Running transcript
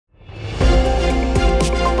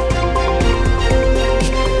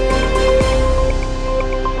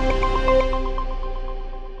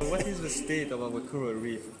coral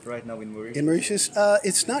reef right now in Mauritius? In Mauritius,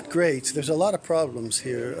 it's not great. There's a lot of problems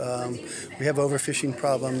here. We have overfishing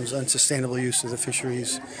problems, unsustainable use of the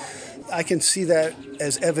fisheries. I can see that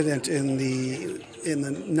as evident in the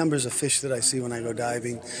numbers of fish that I see when I go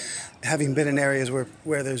diving. Having been in areas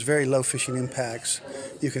where there's very low fishing impacts,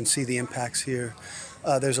 you can see the impacts here.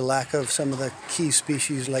 There's a lack of some of the key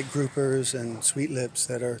species like groupers and sweetlips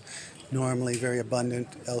that are normally very abundant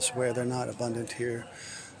elsewhere. They're not abundant here.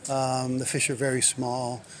 The fish are very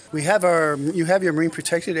small. You have your marine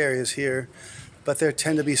protected areas here, but they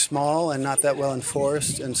tend to be small and not that well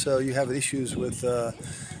enforced, and so you have issues with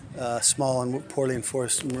small and poorly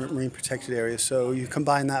enforced marine protected areas. So you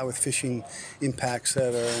combine that with fishing impacts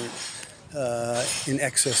that are in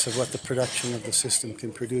excess of what the production of the system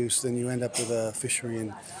can produce, then you end up with a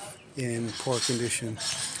fishery in poor condition.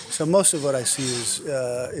 So most of what I see is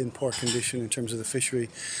in poor condition in terms of the fishery.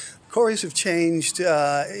 Coral reefs have changed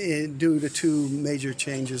due to two major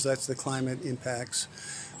changes. That's the climate impacts,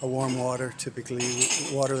 a warm water, typically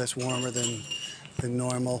water that's warmer than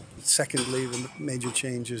normal. Secondly, the major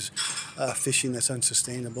change is fishing that's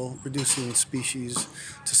unsustainable, reducing species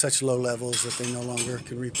to such low levels that they no longer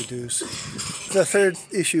can reproduce. The third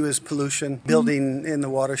issue is pollution, building in the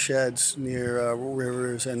watersheds near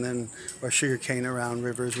rivers or sugarcane around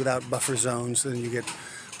rivers without buffer zones. Then you get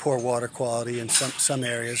poor water quality in some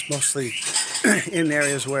areas, mostly in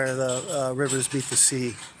areas where the rivers meet the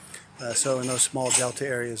sea. So in those small delta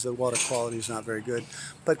areas, the water quality is not very good.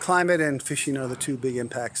 But climate and fishing are the two big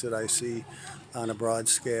impacts that I see on a broad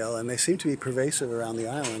scale, and they seem to be pervasive around the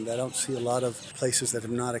island. I don't see a lot of places that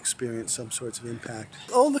have not experienced some sorts of impact.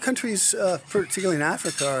 All the countries, particularly in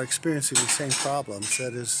Africa, are experiencing the same problems,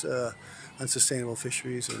 that is unsustainable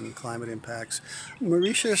fisheries and climate impacts.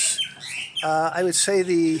 Mauritius, I would say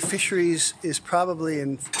the fisheries is probably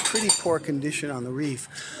in pretty poor condition on the reef,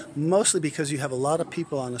 mostly because you have a lot of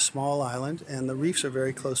people on a small island and the reefs are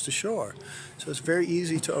very close to shore. So it's very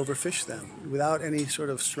easy to overfish them without any sort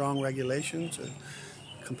of strong regulations or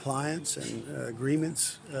compliance and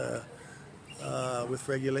agreements with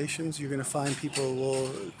regulations. You're going to find people will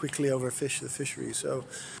quickly overfish the fishery. So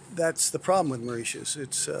that's the problem with Mauritius.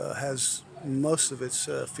 It has most of its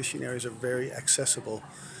fishing areas are very accessible,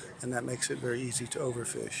 and that makes it very easy to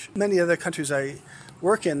overfish. Many other countries I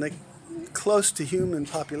work in, close to human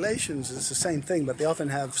populations, it's the same thing, but they often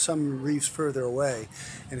have some reefs further away.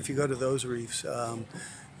 And if you go to those reefs,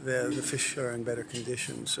 the fish are in better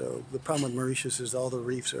condition. So the problem with Mauritius is all the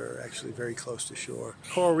reefs are actually very close to shore.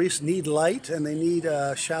 Coral reefs need light and they need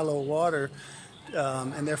shallow water,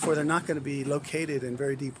 and therefore they're not going to be located in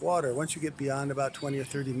very deep water. Once you get beyond about 20 or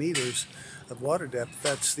 30 meters of water depth,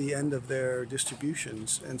 that's the end of their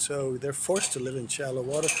distributions, and so they're forced to live in shallow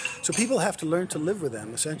water. So people have to learn to live with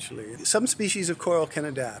them, essentially. Some species of coral can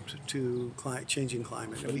adapt to changing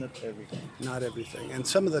climate. But not everything. Not everything. And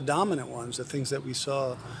some of the dominant ones, the things that we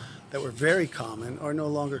saw that were very common, are no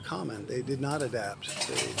longer common. They did not adapt.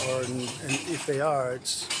 And if they are,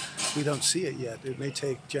 we don't see it yet. It may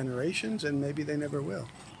take generations, and maybe they never will.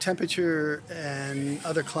 Temperature and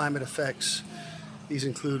other climate effects. These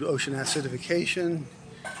include ocean acidification.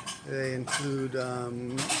 They include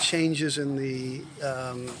changes in the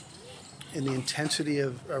intensity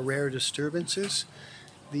of rare disturbances.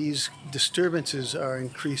 These disturbances are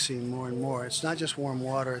increasing more and more. It's not just warm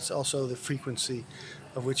water, it's also the frequency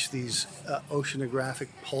of which these oceanographic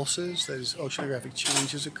pulses, that is, oceanographic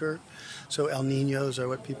changes occur. So El Niños are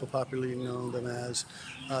what people popularly know them as.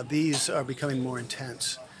 These are becoming more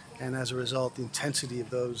intense. And as a result, the intensity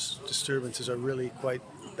of those disturbances are really quite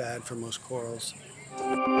bad for most corals.